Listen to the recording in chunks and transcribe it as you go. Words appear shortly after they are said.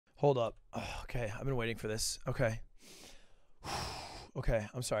Hold up. Oh, okay, I've been waiting for this. Okay. Okay,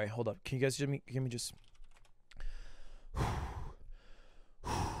 I'm sorry. Hold up. Can you guys give me just...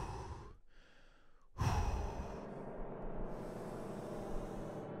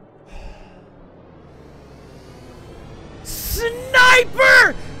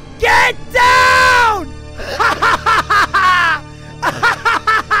 Sniper! Get down!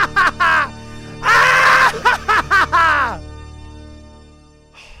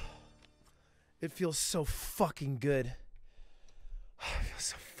 It feels so fucking good. It feels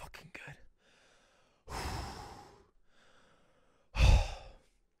so fucking good.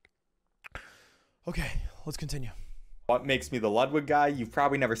 Okay, let's continue. What makes me the Ludwig guy? You've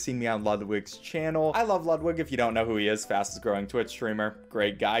probably never seen me on Ludwig's channel. I love Ludwig. If you don't know who he is, fastest growing Twitch streamer,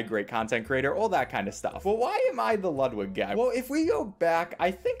 great guy, great content creator, all that kind of stuff. Well, why am I the Ludwig guy? Well, if we go back,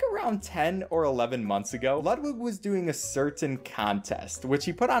 I think around 10 or 11 months ago, Ludwig was doing a certain contest, which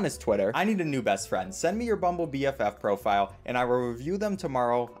he put on his Twitter. I need a new best friend. Send me your Bumble BFF profile, and I will review them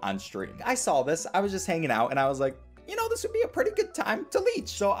tomorrow on stream. I saw this. I was just hanging out, and I was like, you know, this would be a pretty good time to leech.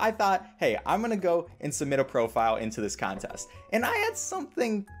 So I thought, hey, I'm gonna go and submit a profile into this contest. And I had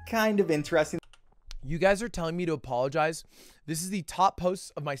something kind of interesting. You guys are telling me to apologize. This is the top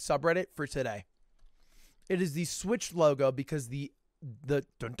post of my subreddit for today. It is the Switch logo because the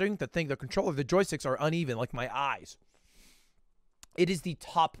controller, the joysticks are uneven, like my eyes. It is the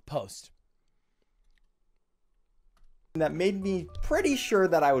top post. That made me pretty sure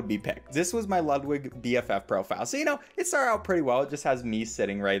that I would be picked. This was my Ludwig BFF profile. So, you know, it started out pretty well. It just has me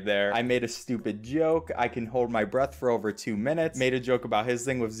sitting right there. I made a stupid joke. I can hold my breath for over 2 minutes. Made a joke about his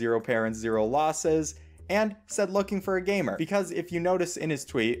thing with 0 parents, 0 losses. And said looking for a gamer. Because if you notice in his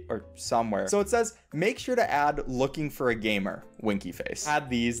tweet, or somewhere, so it says, make sure to add looking for a gamer, winky face. Add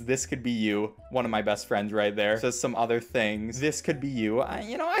these, this could be you, one of my best friends right there. Says some other things, this could be you.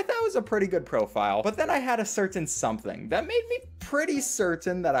 You know, I thought it was a pretty good profile. But then I had a certain something that made me pretty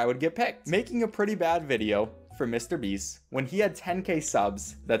certain that I would get picked. Making a pretty bad video for Mr. Beast when he had 10K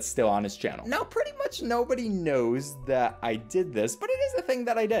subs that's still on his channel. Now, pretty much nobody knows that I did this, but it is a thing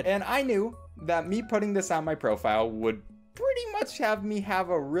that I did. And I knew that me putting this on my profile would pretty much have me have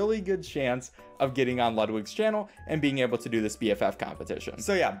a really good chance of getting on Ludwig's channel and being able to do this BFF competition.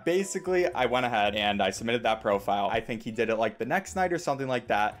 So yeah, basically I went ahead and I submitted that profile. I think he did it like the next night or something like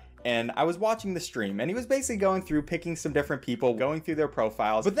that. And I was watching the stream and he was basically going through, picking some different people, going through their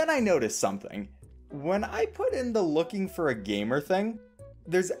profiles. But then I noticed something. When I put in the looking for a gamer thing,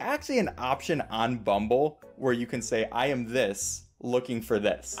 there's actually an option on Bumble where you can say, I am this, looking for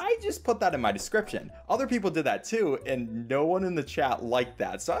this. I just put that in my description. Other people did that too, and no one in the chat liked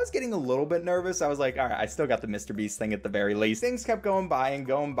that. So I was getting a little bit nervous. I was like, all right, I still got the Mr. Beast thing at the very least. Things kept going by,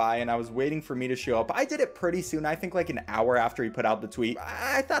 and I was waiting for me to show up. I did it pretty soon. I think like an hour after he put out the tweet.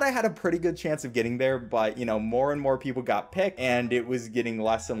 I thought I had a pretty good chance of getting there, but you know, more and more people got picked, and it was getting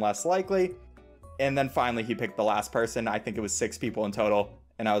less and less likely. And then finally he picked the last person. I think it was 6 people in total.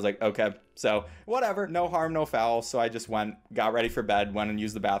 And I was like, okay, so whatever, no harm, no foul. So I just went, got ready for bed, went and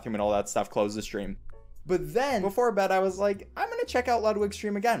used the bathroom and all that stuff, closed the stream. But then before bed, I was like, I'm going to check out Ludwig's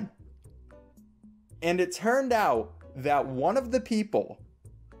stream again. And it turned out that one of the people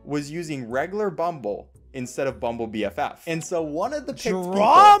was using regular Bumble instead of Bumble BFF. And so one of the picked people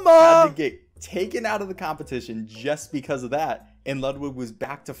had to get taken out of the competition just because of that. And Ludwig was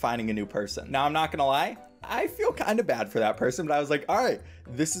back to finding a new person. Now, I'm not going to lie. I feel kind of bad for that person, but I was like, all right,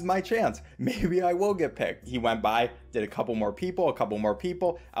 this is my chance. Maybe I will get picked. He went by, did a couple more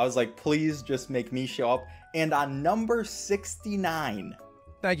people. I was like, please just make me show up. And on number 69,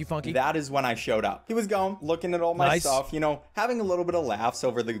 thank you, Funky, that is when I showed up. He was going, looking at all my stuff, you know, having a little bit of laughs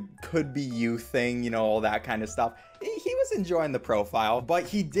over the could be you thing, you know, all that kind of stuff. He was enjoying the profile, but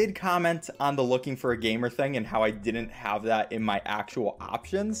he did comment on the looking for a gamer thing and how I didn't have that in my actual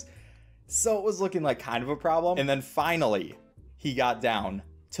options. So it was looking like kind of a problem. And then finally, he got down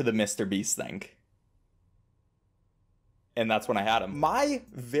to the Mr. Beast thing. And that's when I had him. My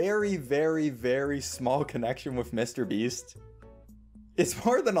very, very, very small connection with Mr. Beast is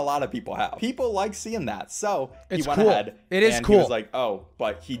more than a lot of people have. People like seeing that. So he went ahead. It is cool. He was like, oh,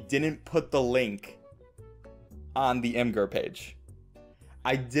 but he didn't put the link on the Imgur page.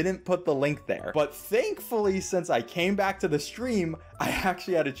 I didn't put the link there, but thankfully, since I came back to the stream, I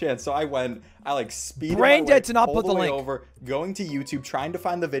actually had a chance. So I like speeded brain dead to not put the link over, going to YouTube, trying to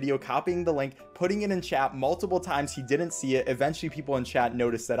find the video, copying the link, putting it in chat multiple times. He didn't see it. Eventually, people in chat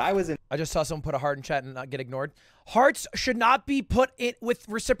noticed that I was in. I just saw someone put a heart in chat and not get ignored. Hearts should not be put in with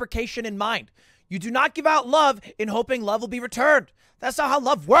reciprocation in mind. You do not give out love in hoping love will be returned. That's not how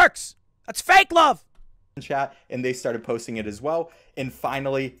love works. That's fake love. Chat, and they started posting it as well. And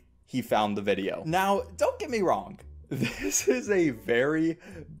finally, he found the video. Now, don't get me wrong. This is a very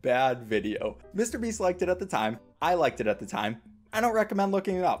bad video. Mr. Beast liked it at the time. I liked it at the time. I don't recommend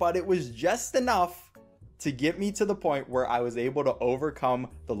looking it up, but it was just enough to get me to the point where I was able to overcome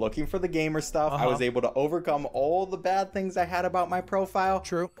the looking for the gamer stuff. I was able to overcome all the bad things I had about my profile.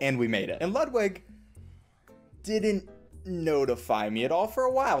 True. And we made it. And Ludwig didn't notify me at all for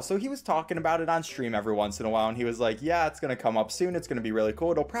a while. So he was talking about it on stream every once in a while. And he was like, yeah, it's going to come up soon. It's going to be really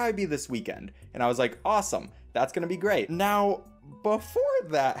cool. It'll probably be this weekend. And I was like, awesome. That's going to be great. Now, before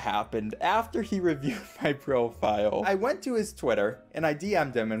that happened, after he reviewed my profile, I went to his Twitter and I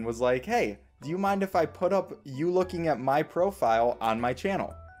DM'd him and was like, hey, do you mind if I put up you looking at my profile on my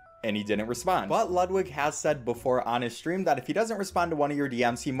channel? And he didn't respond. But Ludwig has said before on his stream that if he doesn't respond to one of your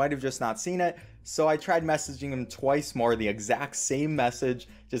DMs, he might have just not seen it. So I tried messaging him twice more, the exact same message,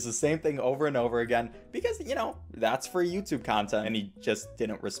 just the same thing over and over again, because, you know, that's for YouTube content. And he just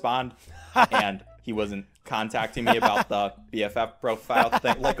didn't respond. And he wasn't contacting me about the BFF profile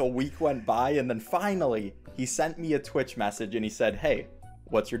thing. Like a week went by, and then finally he sent me a Twitch message and he said, hey,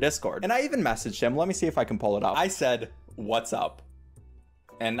 what's your Discord? And I even messaged him. Let me see if I can pull it up. I said, what's up?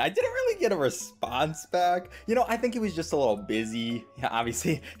 And I didn't really get a response back. You know, I think he was just a little busy. Yeah,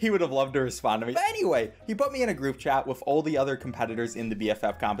 obviously, he would have loved to respond to me. But anyway, he put me in a group chat with all the other competitors in the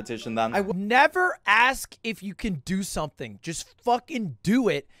BFF competition then. I never ask if you can do something. Just fucking do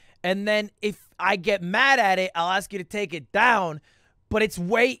it. And then if I get mad at it, I'll ask you to take it down. But it's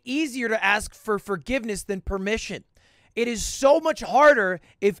way easier to ask for forgiveness than permission. It is so much harder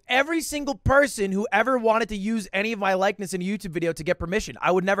if every single person who ever wanted to use any of my likeness in a YouTube video to get permission. I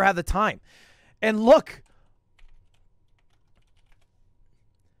would never have the time. And look,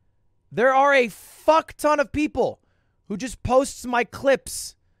 there are a fuck ton of people who just posts my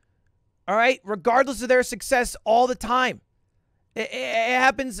clips, all right, regardless of their success all the time. It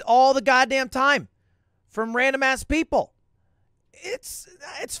happens all the goddamn time from random ass people. It's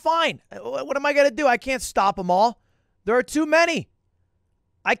fine. What am I going to do? I can't stop them all. There are too many.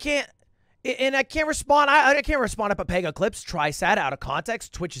 I can't respond. I can't respond to Papega clips, Trisat, out of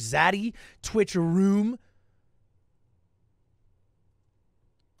context, Twitch Zaddy, Twitch Room.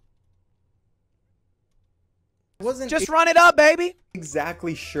 Just run it up, baby.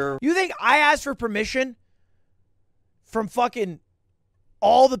 Exactly sure. You think I asked for permission from fucking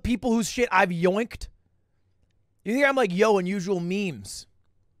all the people whose shit I've yoinked? You think I'm like, yo, unusual memes?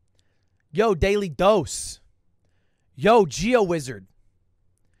 Yo, Daily Dose. Yo, Geo Wizard.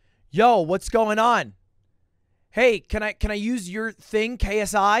 Yo, what's going on? Hey, can I use your thing,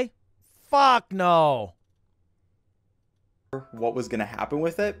 KSI? Fuck no. What was going to happen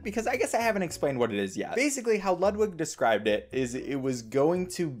with it, because I guess I haven't explained what it is yet. Basically, how Ludwig described it is it was going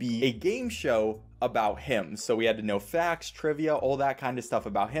to be a game show about him. So we had to know facts, trivia, all that kind of stuff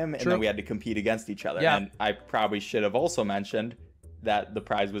about him, and then we had to compete against each other. Yeah. And I probably should have also mentioned that the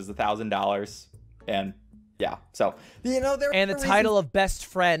prize was $1,000, and yeah, so, you know, there and the title of best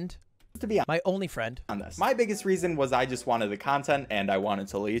friend to be my only friend on this. My biggest reason was I just wanted the content and I wanted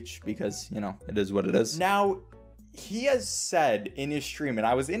to leech because, you know, it is what it is. Now, he has said in his stream, and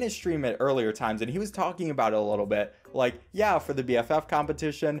I was in his stream at earlier times, and he was talking about it a little bit, like, yeah, for the BFF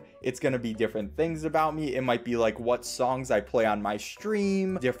competition, it's going to be different things about me. It might be like what songs I play on my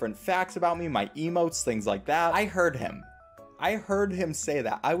stream, different facts about me, my emotes, things like that. I heard him say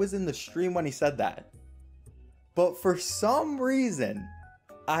that. I was in the stream when he said that. But for some reason,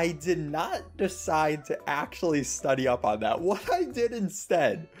 I did not decide to actually study up on that. What I did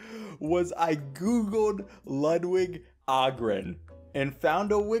instead was I Googled Ludwig Agren and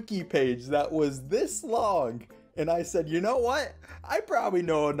found a wiki page that was this long. And I said, you know what? I probably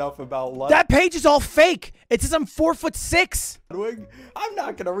know enough about Ludwig. That page is all fake. It says I'm 4'6". Ludwig, I'm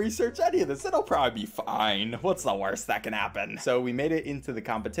not going to research any of this. It'll probably be fine. What's the worst that can happen? So we made it into the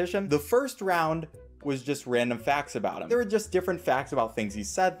competition. The first round was just random facts about him. There were just different facts about things he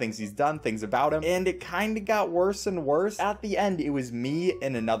said, things he's done, things about him, and it kind of got worse and worse. At the end, it was me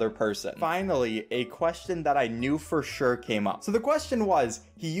and another person. Finally, a question that I knew for sure came up. So the question was,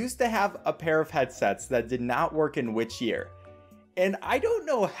 he used to have a pair of headsets that did not work in which year? And I don't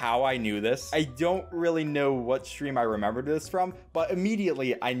know how I knew this. I don't really know what stream I remembered this from, but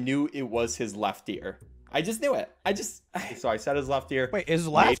immediately I knew it was his left ear. I just knew it. So I said his left ear. Wait, his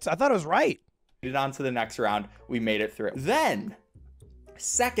left? I thought it was right. It on to the next round. We made it through. Then,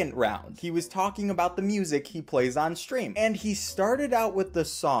 second round, he was talking about the music he plays on stream. And he started out with the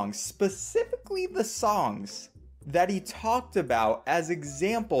songs, specifically the songs that he talked about as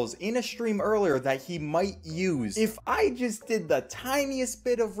examples in a stream earlier that he might use if I just did the tiniest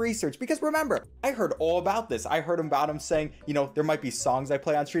bit of research. Because remember, I heard all about this. I heard about him saying, you know, there might be songs I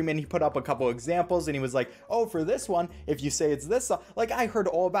play on stream, and he put up a couple examples and he was like, oh, for this one, if you say it's this song, like I heard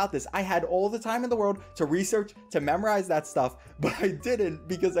all about this. I had all the time in the world to research, to memorize that stuff, but I didn't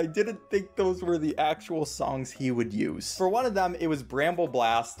because I didn't think those were the actual songs he would use. For one of them, it was Bramble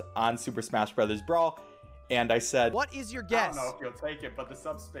Blast on Super Smash Bros. Brawl. And I said, what is your guess? I don't know if you'll take it, but the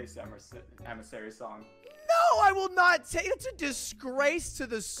Subspace Emissary song. No, I will not take it. It's a disgrace to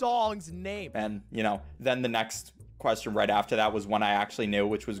the song's name. And, you know, then the next question right after that was one I actually knew,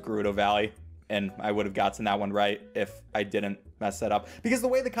 which was Gerudo Valley. And I would have gotten that one right if I didn't mess that up. Because the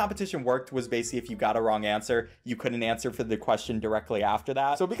way the competition worked was basically if you got a wrong answer, you couldn't answer for the question directly after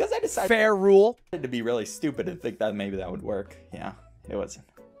that. So because I decided fair rule to be really stupid and think that maybe that would work. Yeah, it wasn't.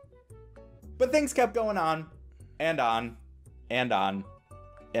 But things kept going on and on and on,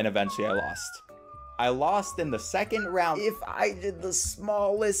 and eventually I lost. I lost in the second round. If I did the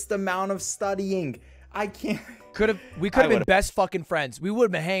smallest amount of studying, I can't. We could have been best fucking friends. We would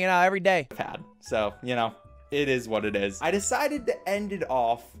have been hanging out every day. So, you know, it is what it is. I decided to end it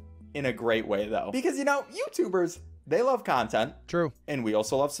off in a great way though, because, you know, YouTubers, they love content. True. And we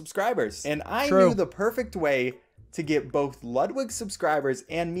also love subscribers. And I knew the perfect way to get both Ludwig subscribers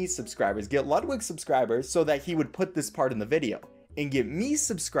and me subscribers. Get Ludwig subscribers so that he would put this part in the video, and get me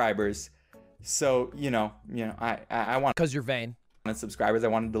subscribers so, you know, I want, because you're vain. Subscribers I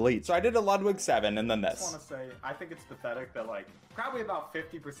want to delete. So I did a Ludwig 7 and then this. I just want to say, I think it's pathetic that like probably about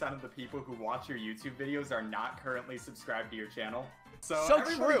 50% of the people who watch your YouTube videos are not currently subscribed to your channel. So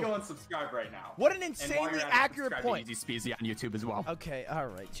everybody go and subscribe right now. What an insanely accurate point. EazySpeezy on YouTube as well. Okay, all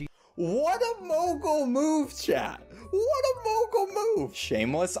right. What a mogul move, chat. What a mogul move.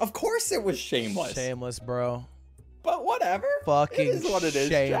 Shameless? Of course it was shameless. Shameless, bro. But whatever. Fucking it is what it is,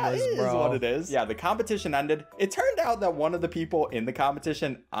 chat. It bro. is what it is. Yeah, the competition ended. It turned out that one of the people in the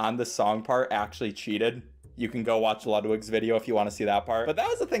competition on the song part actually cheated. You can go watch Ludwig's video if you want to see that part. But that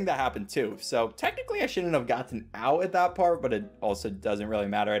was the thing that happened too. So technically I shouldn't have gotten out at that part, but it also doesn't really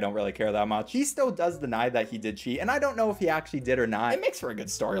matter. I don't really care that much. He still does deny that he did cheat, and I don't know if he actually did or not. It makes for a good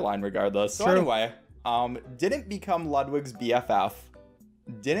storyline regardless. So anyway, didn't become Ludwig's BFF,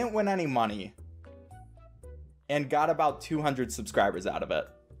 didn't win any money, and got about 200 subscribers out of it.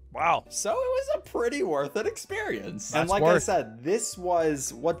 Wow. So it was a pretty worth it experience. And like I said, this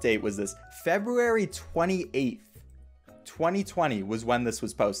was, what date was this? February 28th, 2020 was when this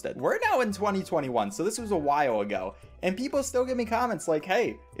was posted. We're now in 2021, so this was a while ago. And people still give me comments like,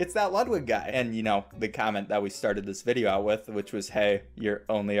 hey, it's that Ludwig guy. And, you know, the comment that we started this video out with, which was, hey, you're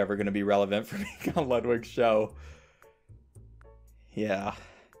only ever going to be relevant for being on Ludwig's show. Yeah,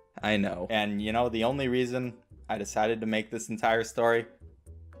 I know. And, you know, the only reason I decided to make this entire story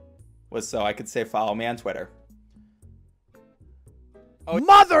was so I could say follow me on Twitter. Oh,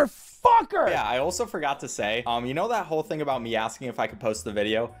 motherfucker! Yeah, I also forgot to say, you know that whole thing about me asking if I could post the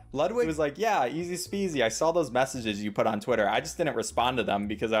video? Ludwig was like, yeah, EazySpeezy, I saw those messages you put on Twitter. I just didn't respond to them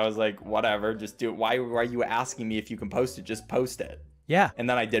because I was like, whatever, just do it. Why are you asking me if you can post it? Just post it. Yeah. And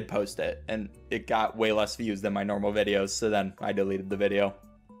then I did post it, and it got way less views than my normal videos, so then I deleted the video.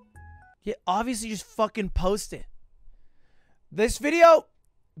 Yeah, obviously just fucking post it. This video,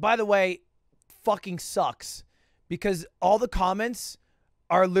 by the way, fucking sucks because all the comments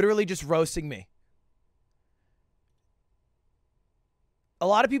are literally just roasting me. A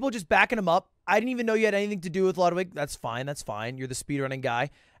lot of people just backing him up. I didn't even know you had anything to do with Ludwig. That's fine. That's fine. You're the speedrunning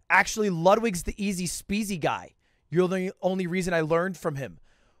guy. Actually, Ludwig's the EazySpeezy guy. You're the only reason I learned from him.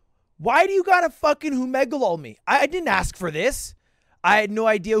 Why do you gotta fucking humegalo me? I didn't ask for this. I had no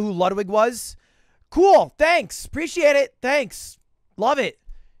idea who Ludwig was. Cool. Thanks. Appreciate it. Thanks. Love it.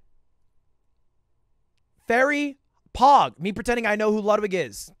 Very pog. Me pretending I know who Ludwig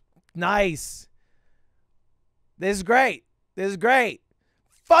is. Nice. This is great. This is great.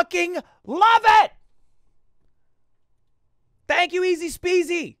 Fucking love it. Thank you,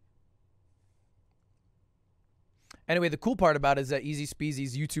 EazySpeezy. Anyway, the cool part about it is that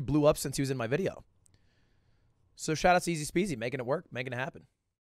EazySpeezy's YouTube blew up since he was in my video. So shout out to EazySpeezy, making it work, making it happen.